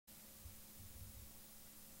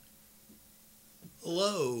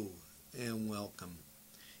Hello and welcome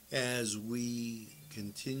as we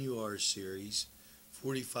continue our series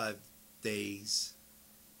 45 days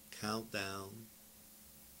countdown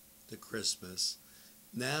to Christmas.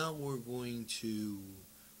 Now we're going to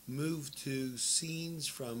move to scenes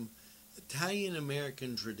from Italian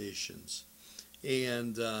American traditions,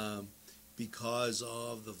 and because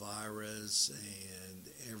of the virus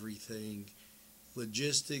and everything,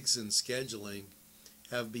 logistics and scheduling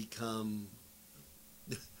have become,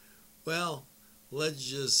 well, let's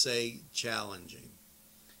just say challenging.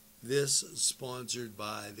 This is sponsored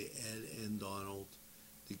by the Ed and Donald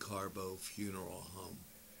DeCarbo Funeral Home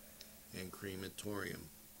and Crematorium.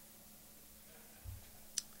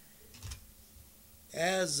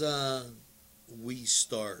 As we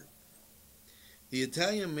start, the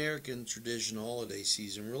Italian-American tradition holiday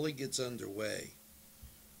season really gets underway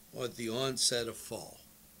at the onset of fall.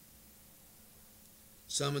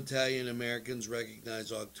 Some Italian Americans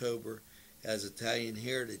recognize October as Italian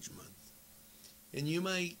Heritage Month. And you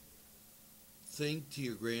might think to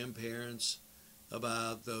your grandparents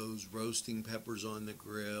about those roasting peppers on the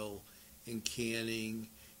grill and canning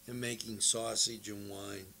and making sausage and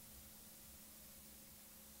wine.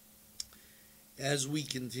 As we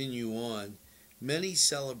continue on, many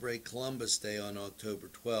celebrate Columbus Day on October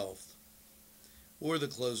 12th, or the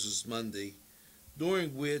closest Monday,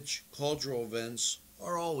 during which cultural events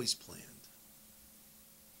are always planned.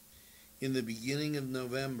 In the beginning of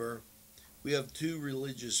November, we have two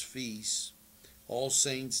religious feasts, All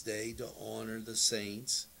Saints' Day to honor the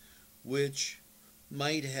saints, which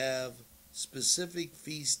might have specific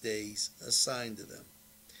feast days assigned to them,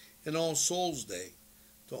 and All Souls' Day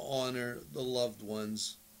to honor the loved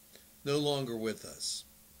ones no longer with us.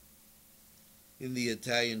 In the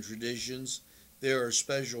Italian traditions, there are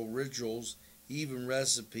special rituals, even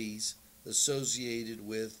recipes, associated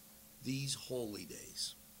with these holy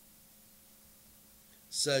days,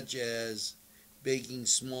 such as baking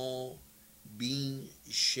small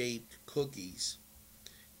bean-shaped cookies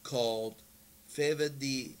called fava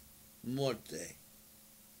di morte,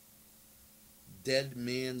 dead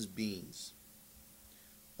man's beans,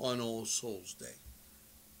 on All Souls' Day.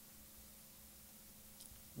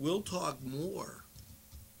 We'll talk more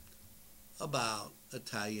about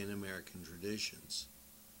Italian American traditions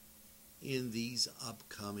in these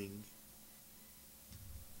upcoming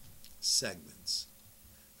segments.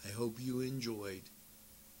 I hope you enjoyed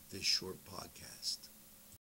this short podcast.